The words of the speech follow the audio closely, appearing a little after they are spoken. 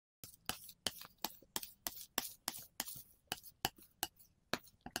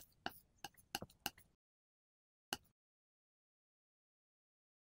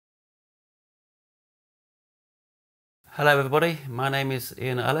Hello everybody, my name is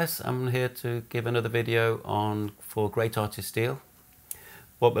Ian Ellis. I'm here to give another video for Great Artist Steel.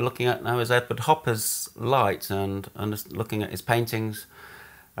 What we're looking at now is Edward Hopper's light and looking at his paintings.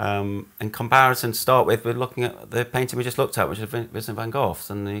 In comparison to start with, we're looking at the painting we just looked at, which is Vincent van Gogh's,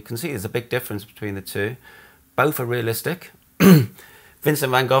 and you can see there's a big difference between the two. Both are realistic.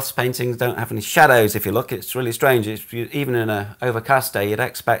 Vincent van Gogh's paintings don't have any shadows. If you look, it's really strange. Even in an overcast day, you'd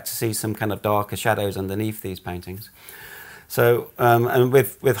expect to see some kind of darker shadows underneath these paintings. So, and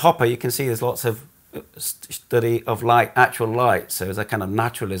with Hopper, you can see there's lots of study of light, actual light. So there's a kind of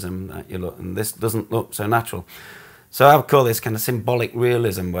naturalism that you look, and this doesn't look so natural. So I would call this kind of symbolic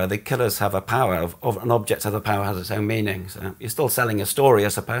realism, where the colours have a power of an object has a power, has its own meaning. So you're still selling a story, I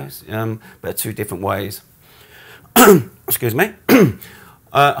suppose, but two different ways. Excuse me.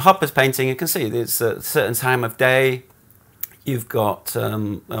 Hopper's painting, you can see it's a certain time of day. You've got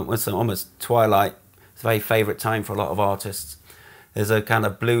it's almost twilight. It's a very favourite time for a lot of artists. There's a kind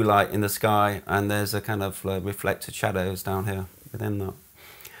of blue light in the sky, and there's a kind of reflected shadows down here within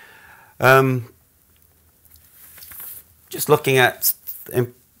that. Just looking at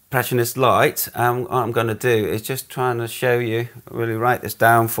Impressionist light, what I'm going to do is just trying to show you, really write this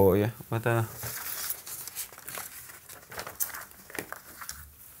down for you with a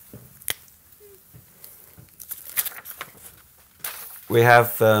we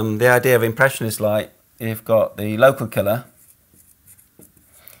have the idea of Impressionist light. You've got the local colour,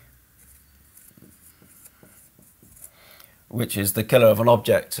 which is the colour of an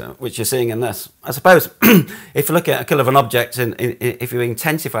object, which you're seeing in this. I suppose if you look at a colour of an object, if you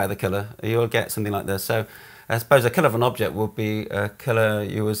intensify the colour, you'll get something like this. So I suppose a colour of an object would be a colour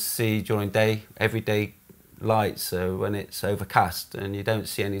you will see during everyday light, so when it's overcast and you don't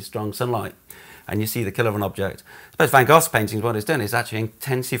see any strong sunlight, and you see the colour of an object. I suppose Van Gogh's paintings, what it's done is actually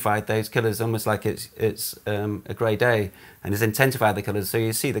intensified those colours, almost like it's a grey day, and it's intensified the colours, so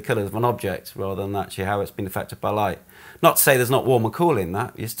you see the colours of an object rather than actually how it's been affected by light. Not to say there's not warm and cool in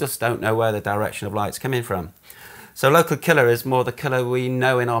that, you just don't know where the direction of light's coming from. So local colour is more the colour we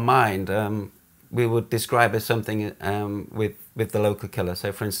know in our mind. We would describe as something with the local colour.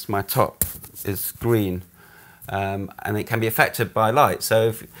 So for instance, my top is green, and it can be affected by light.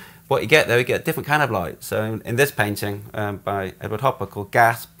 So what you get though, you get a different kind of light. So in this painting by Edward Hopper called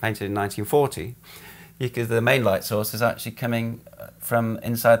Gas, painted in 1940, the main light source is actually coming from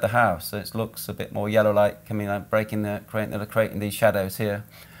inside the house. So it looks a bit more yellow light coming out, creating these shadows here.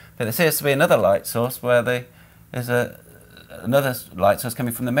 But there seems to be another light source where there's another light source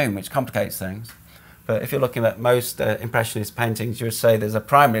coming from the moon, which complicates things. But if you're looking at most Impressionist paintings, you would say there's a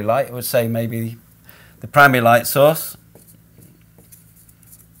primary light. It would say maybe the primary light source,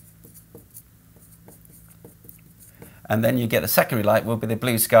 and then you get the secondary light will be the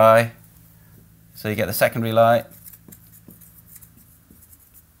blue sky. So you get the secondary light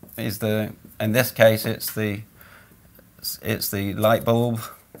in this case it's the light bulb,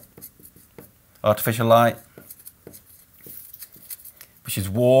 artificial light, which is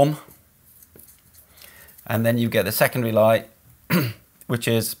warm. And then you get the secondary light, which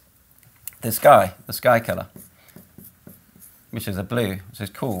is the sky colour, which is a blue, which is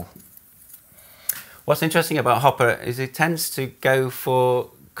cool. What's interesting about Hopper is he tends to go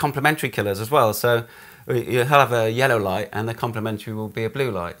for complementary colours as well. So you'll have a yellow light and the complementary will be a blue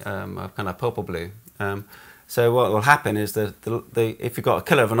light, a kind of purple blue. So what will happen is if you've got a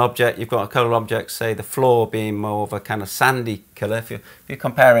colour of an object, you've got a colour of object, say the floor being more of a kind of sandy colour. If you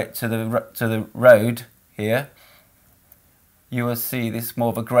compare it to the road here, you will see this more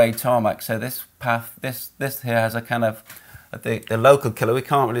of a grey tarmac. So this path, this here has a kind of the local colour we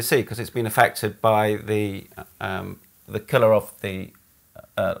can't really see because it's been affected by the colour of the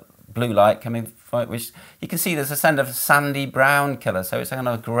blue light coming from it, which you can see there's a kind of sandy brown colour, so it's a kind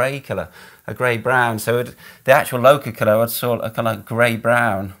of a grey colour, a grey brown. So the actual local colour would sort of a kind of grey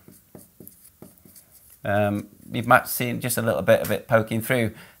brown. You might see just a little bit of it poking through.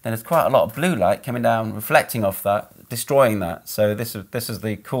 Then there's quite a lot of blue light coming down, reflecting off that, destroying that. So this is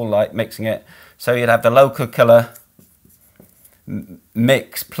the cool light mixing it. So you'd have the local colour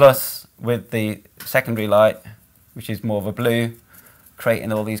mix plus with the secondary light, which is more of a blue,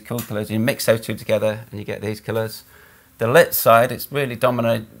 creating all these cool colours. You mix those two together and you get these colours. The lit side, it's really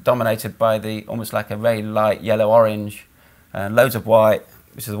dominated by almost like a very light yellow-orange, and loads of white,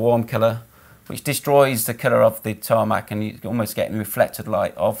 which is a warm colour, which destroys the colour of the tarmac, and you're almost getting reflected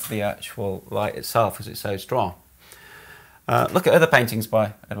light of the actual light itself because it's so strong. Look at other paintings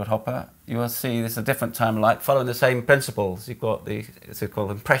by Edward Hopper. You will see this is a different time of light, following the same principles. You've got it's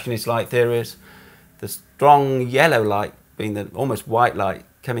called Impressionist light theories, the strong yellow light being the almost white light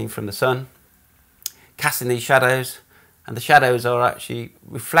coming from the sun, casting these shadows, and the shadows are actually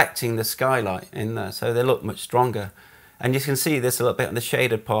reflecting the skylight in there, so they look much stronger. And you can see this a little bit on the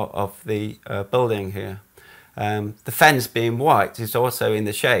shaded part of the building here. The fence being white is also in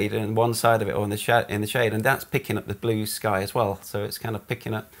the shade, and one side of it or in the shade, and that's picking up the blue sky as well. So it's kind of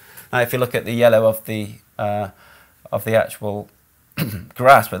picking up. Now, if you look at the yellow of the actual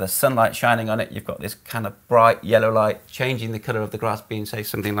grass, with the sunlight shining on it, you've got this kind of bright yellow light changing the colour of the grass, being, say,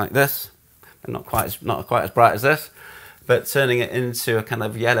 something like this, but not quite as bright as this, but turning it into a kind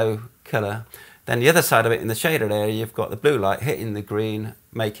of yellow colour. Then the other side of it, in the shaded area, you've got the blue light hitting the green,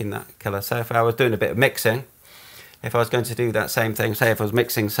 making that colour. So if I was doing a bit of mixing, if I was going to do that same thing, say if I was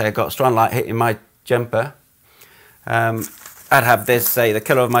mixing, say I got a strong light hitting my jumper, I'd have this, say the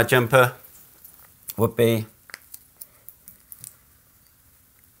colour of my jumper would be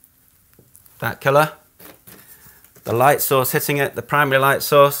that colour. The light source hitting it, the primary light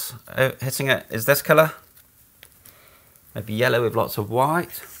source hitting it is this colour. Maybe yellow with lots of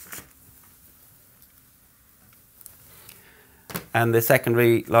white. And the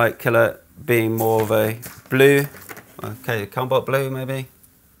secondary light colour being more of a blue, okay, combo blue maybe.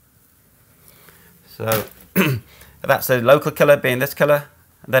 So that's the local colour being this colour,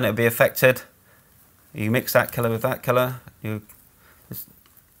 and then it'll be affected. You mix that colour with that colour,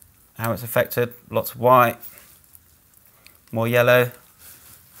 how it's affected, lots of white, more yellow.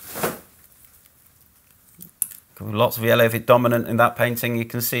 Lots of yellow if it's dominant in that painting. You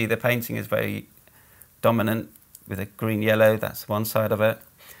can see the painting is very dominant with a green yellow, that's one side of it.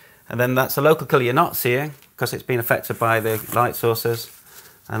 And then that's a local colour you're not seeing because it's been affected by the light sources.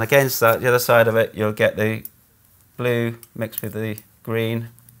 And against that, the other side of it, you'll get the blue mixed with the green.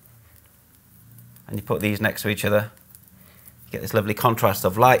 And you put these next to each other. You get this lovely contrast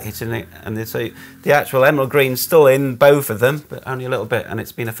of light hitting it. And so the actual emerald green's still in both of them, but only a little bit, and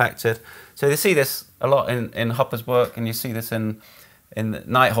it's been affected. So you see this a lot in Hopper's work, and you see this in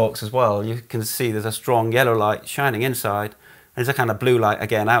Nighthawks as well. You can see there's a strong yellow light shining inside. There's a kind of blue light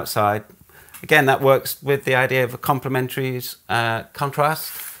again outside. Again, that works with the idea of a complementary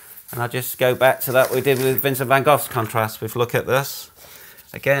contrast. And I'll just go back to that we did with Vincent van Gogh's contrast. We've look at this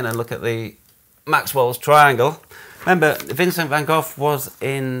again and look at the Maxwell's triangle. Remember, Vincent van Gogh was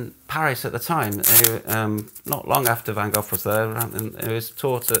in Paris at the time. Not long after Van Gogh was there, and he was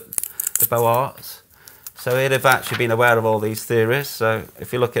taught at the Beaux-Arts. So he'd have actually been aware of all these theories. So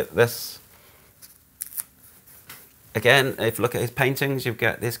if you look at this, again, if you look at his paintings, you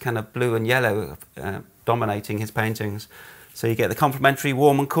get this kind of blue and yellow dominating his paintings. So you get the complementary,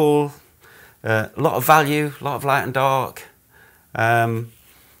 warm and cool, a lot of value, a lot of light and dark.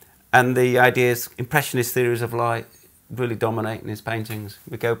 And the ideas, Impressionist theories of light, really dominating his paintings.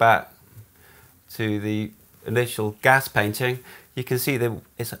 We go back to the initial gas painting. You can see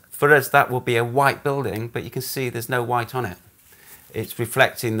for us that will be a white building, but you can see there's no white on it. It's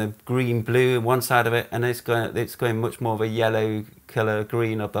reflecting the green blue on one side of it, and it's going much more of a yellow colour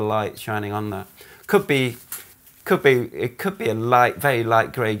green of the light shining on that. It could be a light, very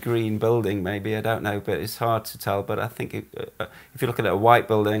light grey green building maybe, I don't know, but it's hard to tell. But I think if you look at a white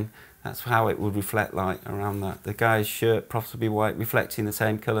building, that's how it would reflect light around that. The guy's shirt possibly white, reflecting the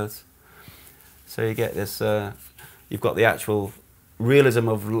same colours. So you get this. You've got the actual realism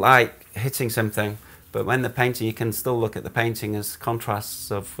of light hitting something, but when the painting, you can still look at the painting as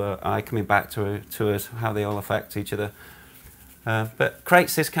contrasts of eye coming back to us, how they all affect each other. But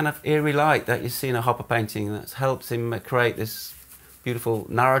creates this kind of eerie light that you see in a Hopper painting that helps him create this beautiful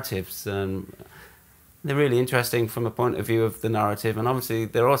narratives. And they're really interesting from a point of view of the narrative, and obviously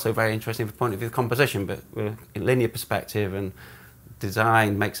they're also very interesting from a point of view of composition, but we're in linear perspective, and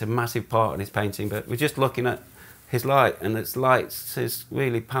design makes a massive part in his painting. But we're just looking at his light, and its light is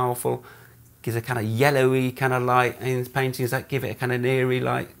really powerful, gives a kind of yellowy kind of light in his paintings that give it a kind of eerie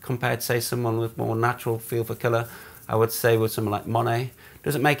light compared to, say, someone with more natural feel for colour. I would say with someone like Monet.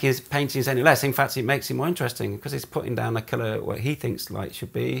 Doesn't make his paintings any less. In fact, it makes it more interesting because he's putting down a colour what he thinks light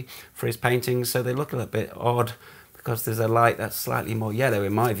should be for his paintings, so they look a little bit odd because there's a light that's slightly more yellow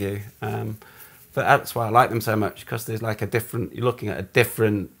in my view. But that's why I like them so much, because there's like you're looking at a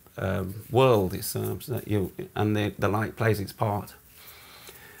different world, and the light plays its part.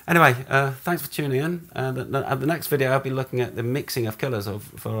 Anyway, thanks for tuning in. The next video I'll be looking at the mixing of colours not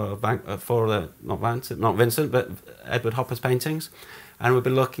Vincent, but Edward Hopper's paintings, and we'll be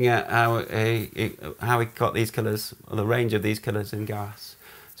looking at how he got these colours, or the range of these colours in gas.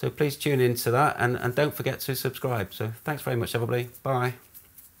 So please tune in to that, and don't forget to subscribe. So thanks very much, everybody. Bye.